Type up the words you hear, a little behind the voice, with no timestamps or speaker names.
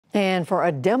And for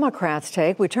a Democrat's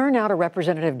take, we turn now to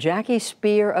Representative Jackie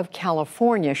Speier of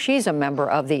California. She's a member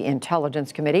of the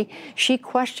Intelligence Committee. She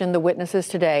questioned the witnesses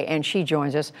today, and she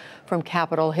joins us from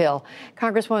Capitol Hill.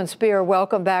 Congresswoman Speier,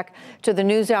 welcome back to the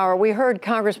NewsHour. We heard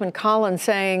Congressman Collins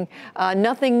saying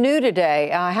nothing new today.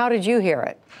 How did you hear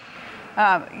it?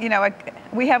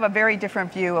 We have a very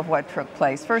different view of what took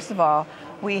place. First of all,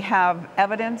 we have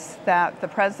evidence that the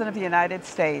President of the United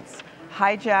States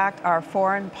hijacked our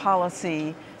foreign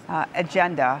policy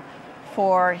agenda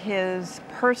for his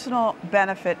personal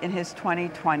benefit in his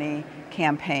 2020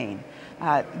 campaign.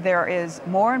 There is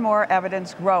more and more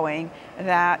evidence growing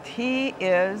that he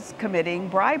is committing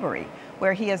bribery,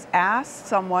 where he has asked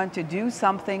someone to do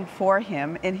something for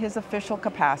him in his official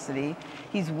capacity.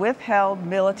 He's withheld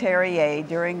military aid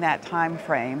during that time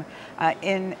frame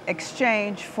in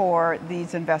exchange for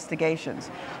these investigations.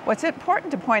 What's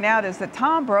important to point out is that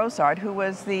Tom Brossard, who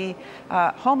was the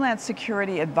Homeland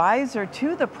Security advisor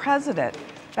to the president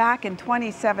back in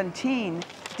 2017,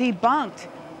 debunked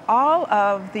all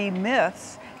of the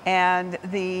myths and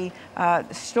the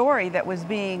story that was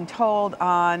being told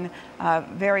on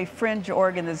very fringe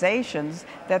organizations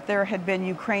that there had been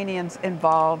Ukrainians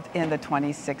involved in the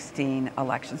 2016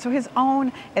 election. So his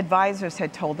own advisors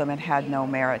had told them it had no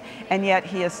merit, and yet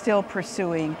he is still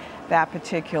pursuing that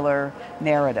particular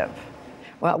narrative.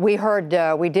 Well,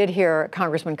 we did hear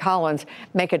Congressman Collins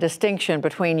make a distinction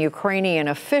between Ukrainian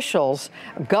officials,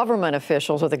 government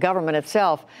officials, or the government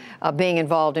itself being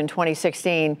involved in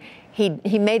 2016.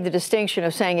 He made the distinction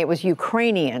of saying it was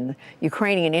Ukrainian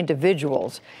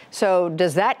individuals. So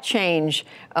does that change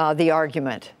the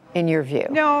argument in your view?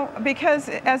 No, because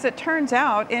as it turns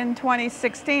out, in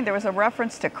 2016, there was a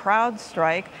reference to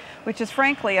CrowdStrike, which is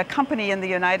frankly a company in the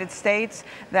United States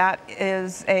that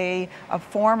is a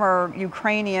former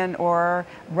Ukrainian or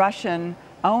Russian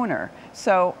owner.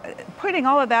 So putting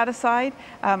all of that aside,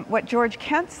 what George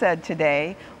Kent said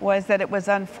today was that it was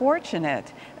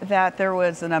unfortunate that there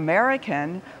was an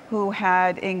American who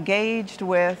had engaged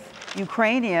with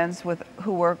Ukrainians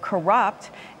who were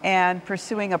corrupt and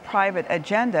pursuing a private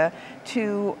agenda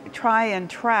to try and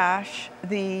trash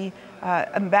the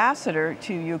ambassador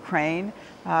to Ukraine,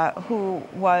 who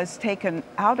was taken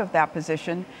out of that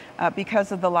position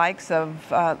because of the likes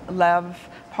of Lev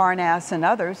Parnas and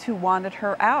others who wanted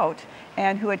her out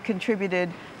and who had contributed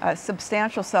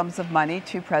substantial sums of money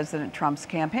to President Trump's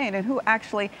campaign and who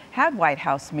actually had White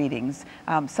House meetings,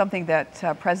 something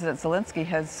that President Zelensky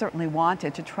has certainly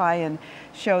wanted to try and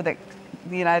show that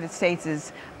the United States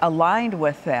is aligned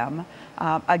with them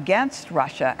against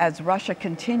Russia as Russia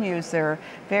continues their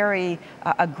very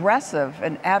aggressive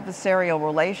and adversarial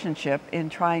relationship in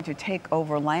trying to take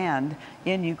over land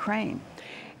in Ukraine.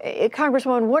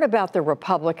 Congresswoman, what about the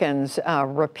Republicans'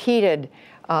 repeated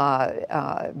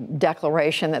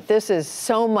declaration that this is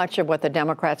so much of what the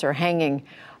Democrats are hanging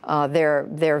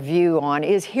their view on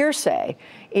is hearsay?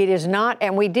 It is not,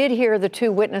 and we did hear the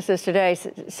two witnesses today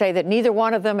say that neither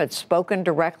one of them had spoken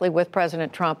directly with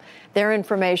President Trump. Their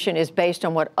information is based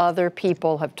on what other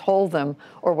people have told them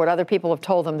or what other people have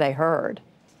told them they heard.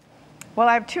 Well,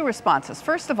 I have two responses.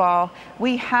 First of all,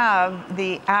 we have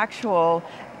the actual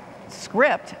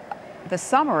script, the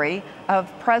summary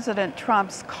of President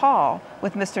Trump's call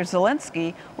with Mr.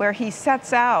 Zelensky, where he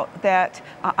sets out that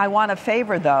I want a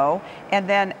favor, though, and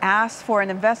then asks for an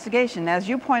investigation. As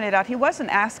you pointed out, he wasn't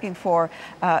asking for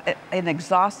an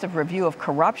exhaustive review of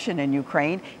corruption in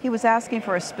Ukraine. He was asking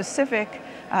for a specific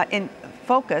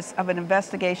focus of an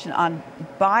investigation on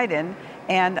Biden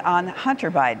and on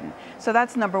Hunter Biden. So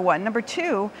that's number one. Number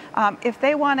two, if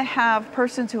they want to have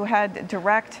persons who had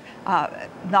direct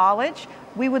knowledge,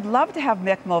 we would love to have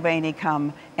Mick Mulvaney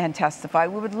come and testify.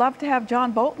 We would love to have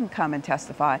John Bolton come and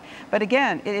testify. But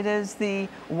again, it is the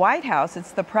White House,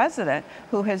 it's the president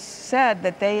who has said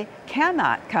that they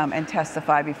cannot come and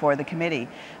testify before the committee.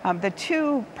 The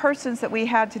two persons that we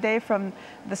had today from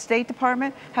the State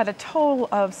Department had a total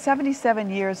of 77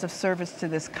 years of service to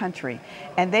this country.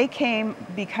 And they came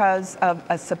because of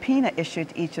a subpoena issued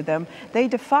to each of them. They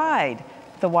defied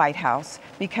the White House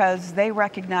because they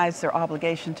recognize their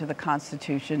obligation to the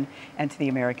Constitution and to the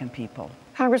American people.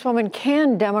 Congresswoman,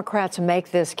 can Democrats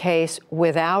make this case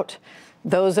without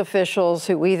those officials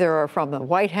who either are from the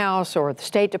White House or the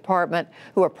State Department,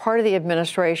 who are part of the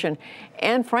administration,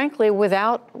 and frankly,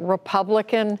 without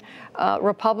Republicans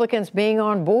being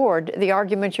on board the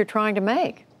argument you're trying to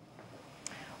make?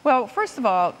 Well, first of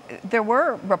all, there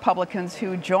were Republicans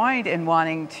who joined in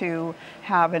wanting to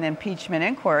have an impeachment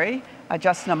inquiry,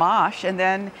 Justin Amash, and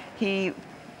then he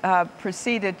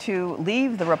proceeded to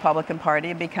leave the Republican Party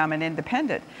and become an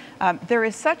independent. There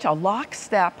is such a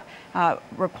lockstep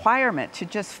requirement to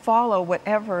just follow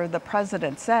whatever the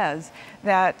president says,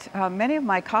 that many of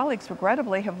my colleagues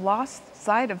regrettably have lost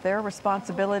sight of their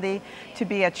responsibility to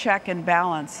be a check and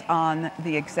balance on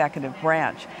the executive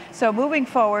branch. So moving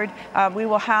forward, we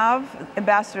will have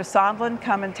Ambassador Sondland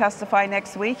come and testify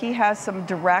next week. He has some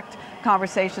direct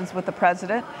conversations with the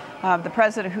president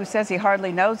who says he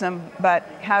hardly knows him but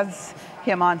has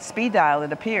him on speed dial,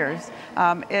 it appears,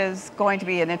 is going to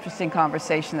be an interesting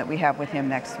conversation that we have with him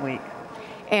next week.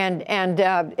 And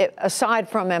aside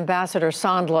from Ambassador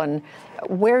Sondland,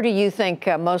 where do you think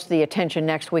most of the attention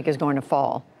next week is going to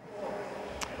fall?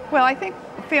 Well, I think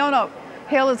Fiona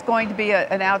Hill is going to be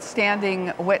an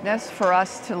outstanding witness for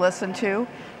us to listen to,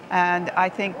 and I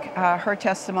think her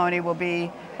testimony will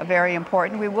be very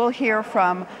important. We will hear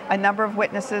from a number of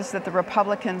witnesses that the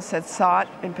Republicans had sought,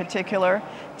 in particular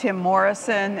Tim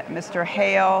Morrison, Mr.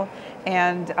 Hale,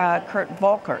 and Kurt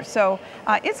Volker. So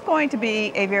it's going to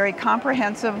be a very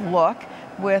comprehensive look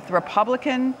with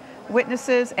Republican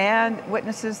witnesses and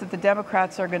witnesses that the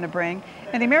Democrats are going to bring.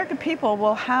 And the American people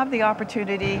will have the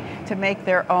opportunity to make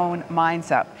their own minds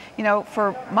up. You know,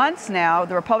 for months now,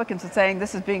 the Republicans are saying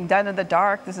this is being done in the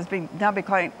dark, this is being done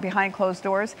behind closed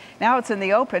doors. Now it's in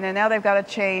the open, and now they've got to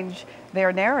change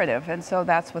their narrative. And so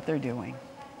that's what they're doing.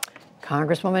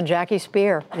 Congresswoman Jackie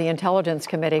Speier, the Intelligence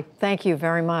Committee, thank you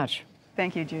very much.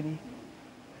 Thank you, Judy.